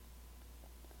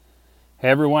Hey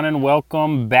everyone, and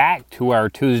welcome back to our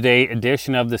Tuesday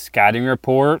edition of the Scouting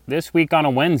Report, this week on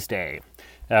a Wednesday.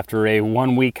 After a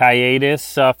 1-week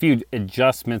hiatus, a few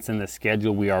adjustments in the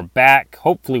schedule, we are back.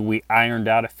 Hopefully we ironed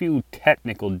out a few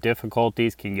technical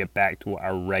difficulties, can get back to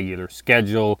our regular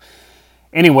schedule.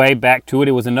 Anyway, back to it.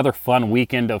 It was another fun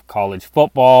weekend of college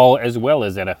football as well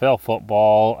as NFL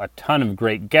football. A ton of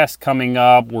great guests coming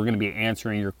up. We're going to be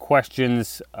answering your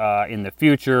questions in the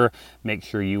future. Make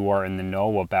sure you are in the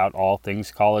know about all things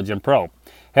college and pro.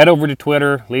 Head over to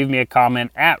Twitter, leave me a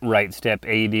comment at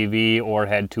RightStepADV, or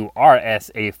head to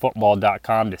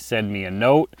rsafootball.com to send me a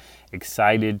note.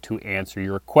 Excited to answer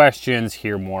your questions,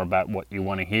 hear more about what you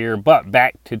want to hear. But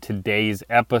back to today's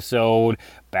episode,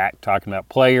 back talking about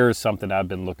players, something I've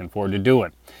been looking forward to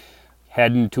doing.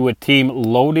 Heading to a team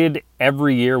loaded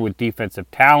every year with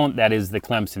defensive talent, that is the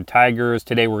Clemson Tigers.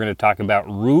 Today we're going to talk about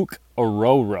Ruke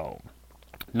Orhorhoro.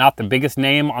 Not the biggest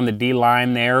name on the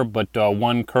D-line there, but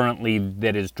one currently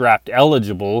that is draft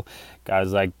eligible.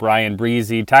 Guys like Brian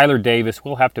Breezy, Tyler Davis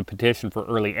will have to petition for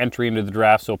early entry into the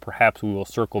draft, so perhaps we will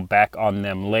circle back on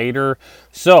them later.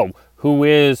 So, who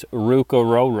is Ruke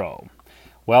Orhorhoro?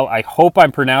 Well, I hope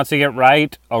I'm pronouncing it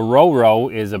right.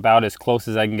 Orhorhoro is about as close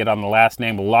as I can get on the last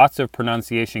name. Lots of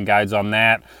pronunciation guides on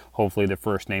that. Hopefully the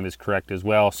first name is correct as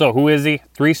well. So who is he?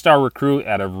 3-star recruit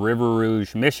out of River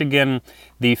Rouge, Michigan.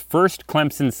 The first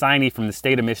Clemson signee from the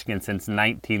state of Michigan since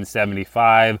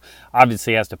 1975.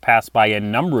 Obviously has to pass by a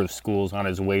number of schools on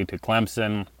his way to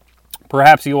Clemson.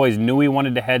 Perhaps he always knew he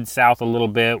wanted to head south a little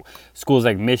bit. Schools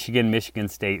like Michigan, Michigan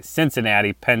State,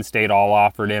 Cincinnati, Penn State all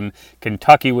offered him.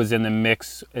 Kentucky was in the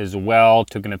mix as well.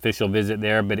 Took an official visit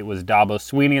there, but it was Dabo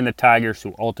Swinney and the Tigers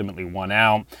who ultimately won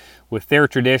out. With their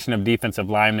tradition of defensive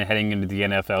linemen heading into the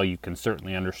NFL, you can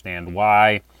certainly understand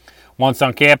why. Once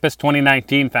on campus,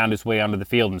 2019 found his way onto the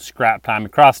field in scrap time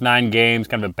across 9 games,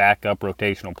 kind of a backup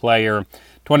rotational player.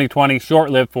 2020,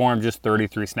 short-lived for him, just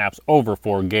 33 snaps over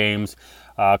 4 games.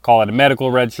 Call it a medical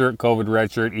redshirt, COVID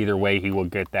redshirt. Either way, he will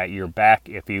get that year back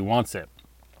if he wants it.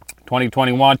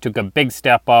 2021 took a big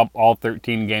step up. All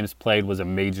 13 games played, was a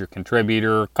major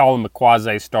contributor. Call him a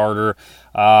quasi-starter.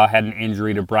 Had an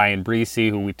injury to Brian Breezy,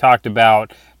 who we talked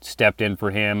about. Stepped in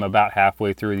for him about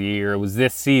halfway through the year. It was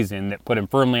this season that put him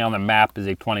firmly on the map as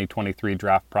a 2023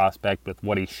 draft prospect with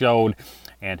what he showed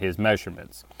and his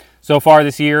measurements. So far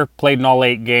this year, played in all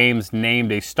 8 games,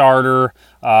 named a starter.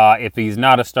 If he's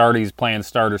not a starter, he's playing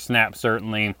starter snap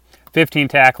certainly. 15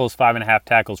 tackles, 5.5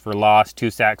 tackles for loss,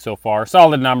 2 sacks so far.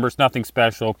 Solid numbers, nothing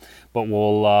special, but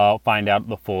we'll find out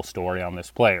the full story on this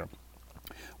player.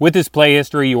 With his play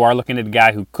history, you are looking at a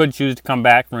guy who could choose to come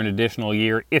back for an additional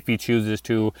year if he chooses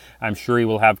to. I'm sure he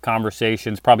will have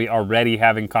conversations, probably already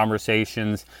having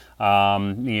conversations.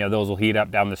 Those will heat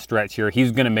up down the stretch here.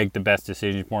 He's going to make the best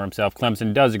decision for himself.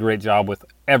 Clemson does a great job with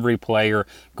every player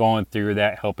going through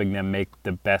that, helping them make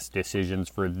the best decisions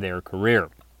for their career.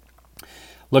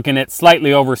 Looking at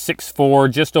slightly over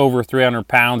 6'4", just over 300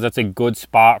 pounds. That's a good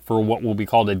spot for what will be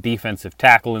called a defensive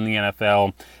tackle in the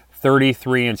NFL.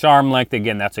 33-inch arm length.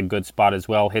 Again, that's a good spot as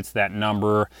well. Hits that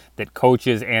number that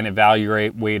coaches and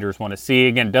evaluators want to see.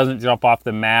 Again, doesn't jump off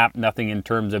the map. Nothing in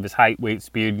terms of his height, weight,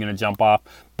 speed going to jump off,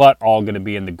 but all going to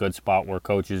be in the good spot where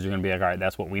coaches are going to be like, all right,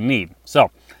 that's what we need. So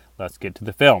let's get to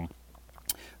the film.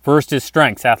 First, his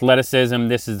strengths, athleticism.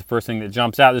 This is the first thing that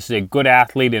jumps out. This is a good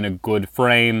athlete in a good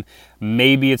frame.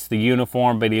 Maybe it's the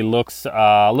uniform, but he looks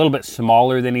a little bit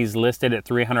smaller than he's listed at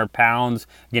 300 pounds.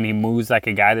 Again, he moves like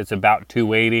a guy that's about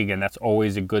 280. Again, that's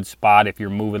always a good spot if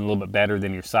you're moving a little bit better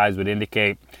than your size would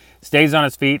indicate. Stays on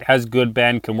his feet, has good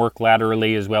bend, can work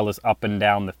laterally as well as up and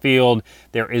down the field.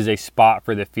 There is a spot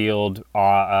for the field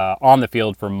on the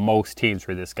field for most teams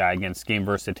for this guy. Again, scheme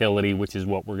versatility, which is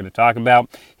what we're going to talk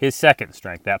about. His second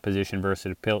strength, that position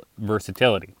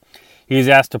versatility. He's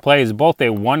asked to play as both a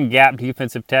 1-gap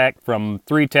defensive tech from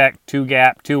 3-tech,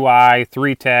 2-gap, 2-eye,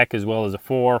 3-tech, as well as a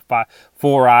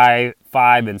 4-eye,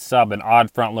 5 and sub and odd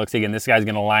front looks. Again, this guy's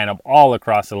going to line up all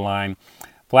across the line.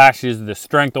 Flashes the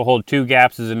strength to hold 2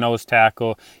 gaps as a nose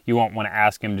tackle. You won't want to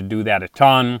ask him to do that a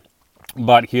ton,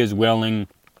 but he is willing.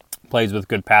 Plays with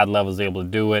good pad levels, able to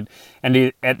do it.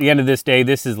 And at the end of this day,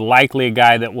 this is likely a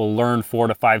guy that will learn 4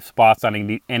 to 5 spots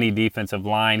on any defensive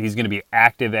line. He's going to be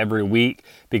active every week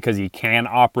because he can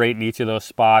operate in each of those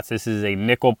spots. This is a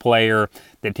nickel player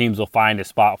that teams will find a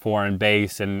spot for in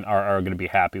base and are going to be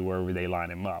happy wherever they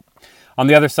line him up. On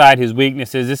the other side, his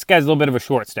weaknesses, this guy's a little bit of a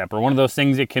short stepper. One of those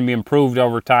things that can be improved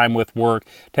over time with work.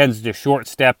 Tends to short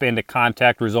step into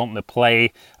contact, result in the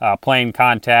playing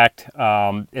contact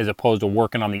as opposed to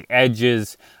working on the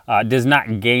edges. Does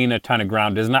not gain a ton of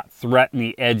ground, does not threaten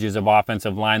the edges of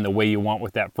offensive line the way you want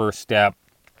with that first step.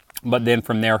 But then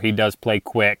from there, he does play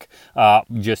quick,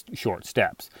 just short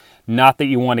steps. Not that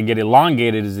you want to get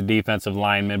elongated as a defensive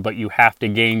lineman, but you have to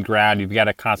gain ground. You've got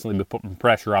to constantly be putting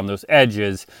pressure on those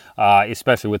edges,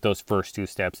 especially with those first 2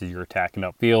 steps as you're attacking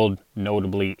upfield,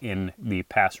 notably in the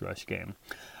pass rush game.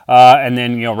 And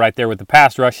then, right there with the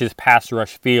pass rush, his pass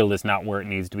rush feel is not where it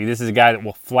needs to be. This is a guy that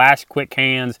will flash quick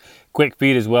hands, quick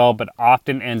feet as well, but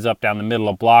often ends up down the middle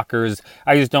of blockers.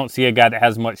 I just don't see a guy that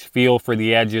has much feel for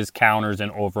the edges, counters,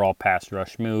 and overall pass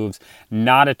rush moves.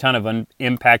 Not a ton of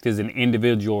impact as an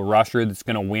individual rusher that's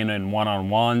going to win in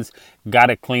one-on-ones. Got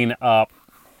to clean up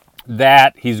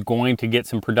that. He's going to get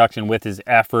some production with his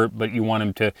effort, but you want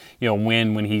him to,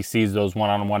 win when he sees those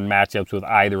one-on-one matchups with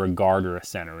either a guard or a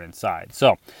center inside.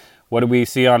 So what do we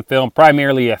see on film?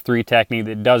 Primarily a 3 technique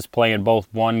that does play in both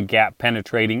 1 gap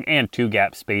penetrating and 2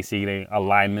 gap space eating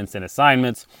alignments and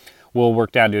assignments. Will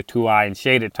work down to a 2-eye and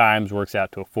shade at times, works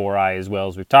out to a 4-eye as well,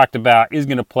 as we talked about. Is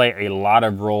going to play a lot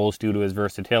of roles due to his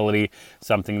versatility,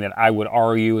 something that I would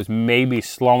argue is maybe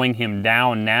slowing him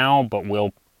down now, but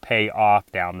will pay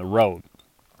off down the road.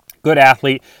 Good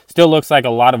athlete, still looks like a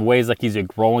lot of ways like he's a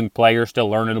growing player, still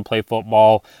learning to play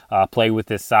football, play with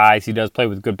his size. He does play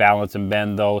with good balance and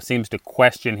bend though, seems to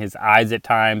question his eyes at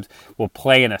times, will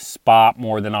play in a spot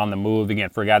more than on the move. Again,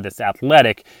 for a guy that's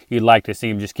athletic, you'd like to see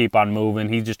him just keep on moving.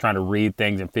 He's just trying to read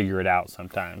things and figure it out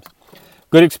sometimes.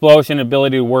 Good explosion,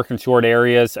 ability to work in short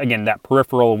areas. Again, that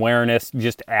peripheral awareness,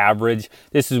 just average.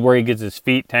 This is where he gets his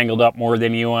feet tangled up more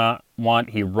than you want.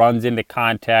 He runs into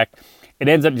contact. It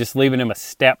ends up just leaving him a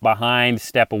step behind,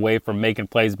 step away from making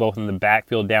plays both in the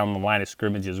backfield, down the line of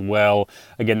scrimmage as well.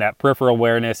 Again, that peripheral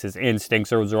awareness, his instincts,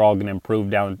 those are all going to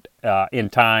improve down in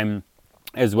time,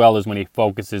 as well as when he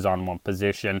focuses on one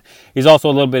position. He's also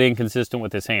a little bit inconsistent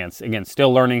with his hands. Again,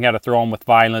 still learning how to throw them with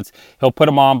violence. He'll put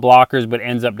them on blockers, but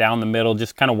ends up down the middle.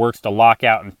 Just kind of works to lock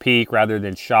out and peek rather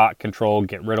than shot, control,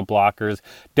 get rid of blockers.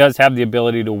 Does have the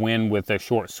ability to win with a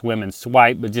short swim and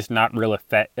swipe, but just not real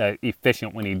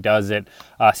efficient when he does it.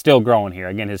 Still growing here.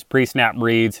 Again, his pre-snap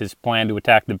reads, his plan to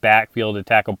attack the backfield,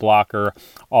 attack a blocker,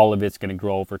 all of it's going to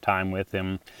grow over time with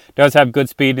him. Does have good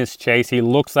speed in his chase. He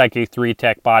looks like a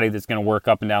 3-tech body that's going to work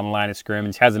up and down the line of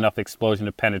scrimmage, has enough explosion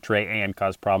to penetrate and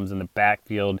cause problems in the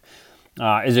backfield.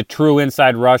 Is a true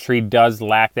inside rusher. He does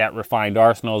lack that refined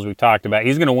arsenal, as we talked about.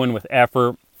 He's going to win with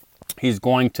effort. He's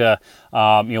going to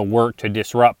work to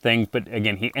disrupt things, but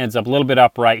again, he ends up a little bit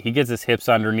upright. He gets his hips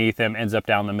underneath him, ends up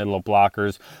down the middle of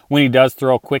blockers. When he does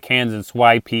throw quick hands and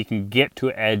swipe, he can get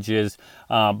to edges,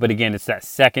 but again, it's that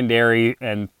secondary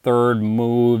and third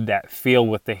move, that feel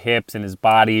with the hips and his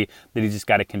body that he's just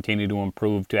got to continue to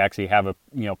improve to actually have a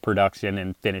production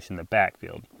and finish in the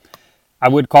backfield. I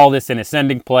would call this an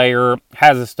ascending player,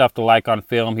 has the stuff to like on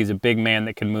film. He's a big man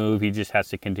that can move. He just has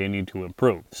to continue to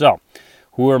improve. So,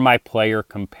 who are my player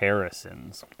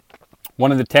comparisons?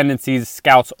 One of the tendencies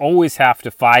scouts always have to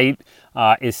fight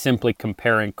is simply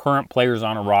comparing current players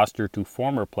on a roster to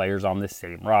former players on the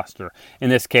same roster. In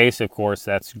this case, of course,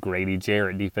 that's Grady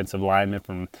Jarrett, defensive lineman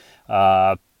from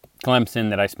Clemson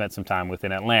that I spent some time with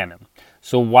in Atlanta.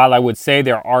 So while I would say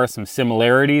there are some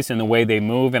similarities in the way they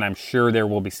move, and I'm sure there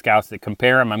will be scouts that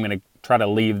compare them, I'm going to try to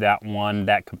leave that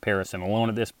comparison alone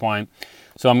at this point.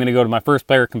 So I'm going to go to my first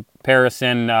player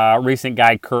comparison, recent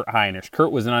guy, Kurt Hinish.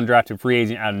 Kurt was an undrafted free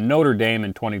agent out of Notre Dame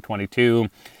in 2022.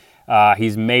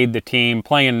 He's made the team,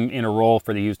 playing in a role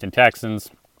for the Houston Texans.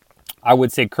 I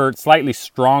would say Kurt, slightly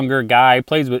stronger guy,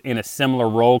 plays in a similar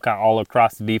role kind of all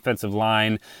across the defensive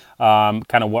line, kind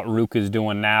of what Ruke is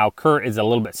doing now. Kurt is a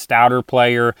little bit stouter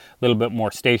player, a little bit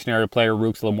more stationary player.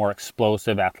 Ruke's a little more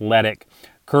explosive, athletic.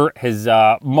 Kurt has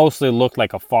mostly looked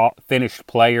like a finished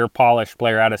player, polished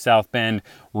player out of South Bend.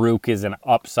 Ruke is an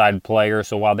upside player,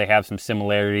 so while they have some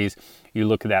similarities, you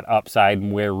look at that upside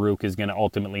and where Ruke is going to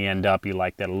ultimately end up, you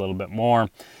like that a little bit more.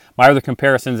 My other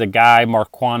comparison is a guy,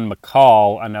 Marquand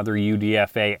McCall, another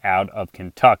UDFA out of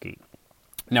Kentucky.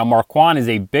 Now, Marquand is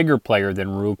a bigger player than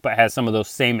Ruke, but has some of those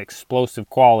same explosive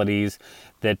qualities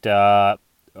that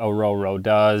Orhorhoro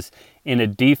does. In a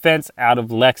defense out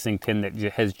of Lexington that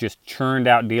has just churned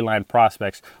out D-line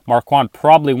prospects, Marquand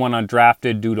probably went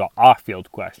undrafted due to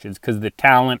off-field questions because the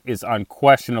talent is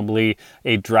unquestionably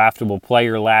a draftable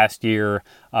player last year.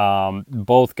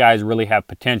 Both guys really have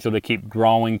potential to keep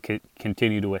growing,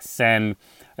 continue to ascend.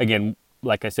 Again,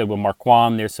 like I said, with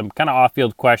Marquand, there's some kind of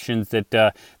off-field questions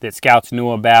that scouts knew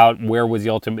about. Where was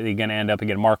he ultimately going to end up?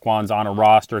 Again, Marquand's on a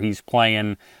roster. He's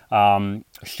playing.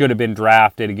 Should have been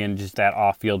drafted. Again, just that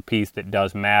off-field piece that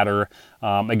does matter.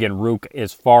 Again, Ruke,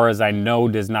 as far as I know,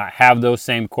 does not have those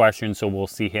same questions, so we'll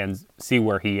see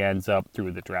where he ends up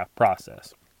through the draft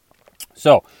process.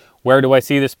 So, Where do I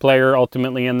see this player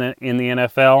ultimately in the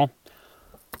NFL?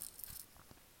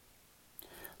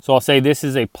 So I'll say this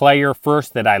is a player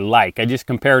first that I like. I just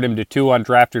compared him to 2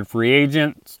 undrafted free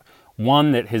agents.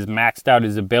 One that has maxed out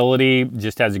his ability,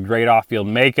 just has a great off-field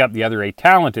makeup. The other, a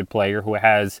talented player who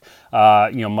has,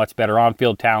 much better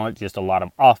on-field talent, just a lot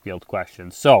of off-field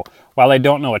questions. So while I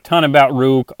don't know a ton about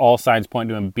Ruke, all signs point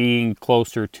to him being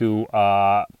closer to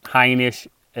Heinisch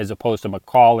as opposed to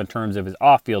McCall in terms of his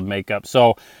off-field makeup.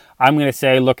 So I'm going to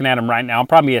say, looking at him right now, I'm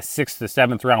probably a 6th to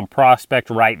 7th round prospect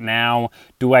right now.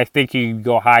 Do I think he could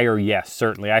go higher? Yes,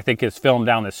 certainly. I think his film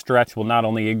down the stretch will not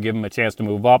only give him a chance to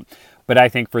move up, but I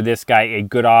think for this guy, a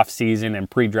good offseason and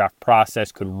pre-draft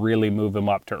process could really move him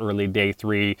up to early day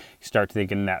 3. You start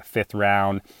thinking in that 5th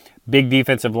round. Big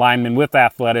defensive lineman with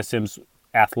athleticism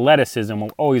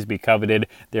will always be coveted.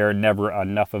 There are never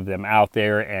enough of them out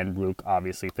there, and Ruke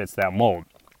obviously fits that mold.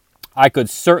 I could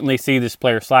certainly see this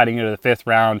player sliding into the 5th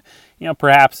round,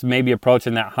 perhaps maybe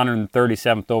approaching that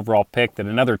 137th overall pick that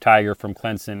another Tiger from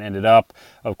Clemson ended up.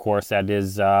 Of course, that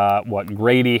is what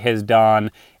Grady has done,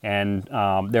 and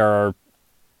there are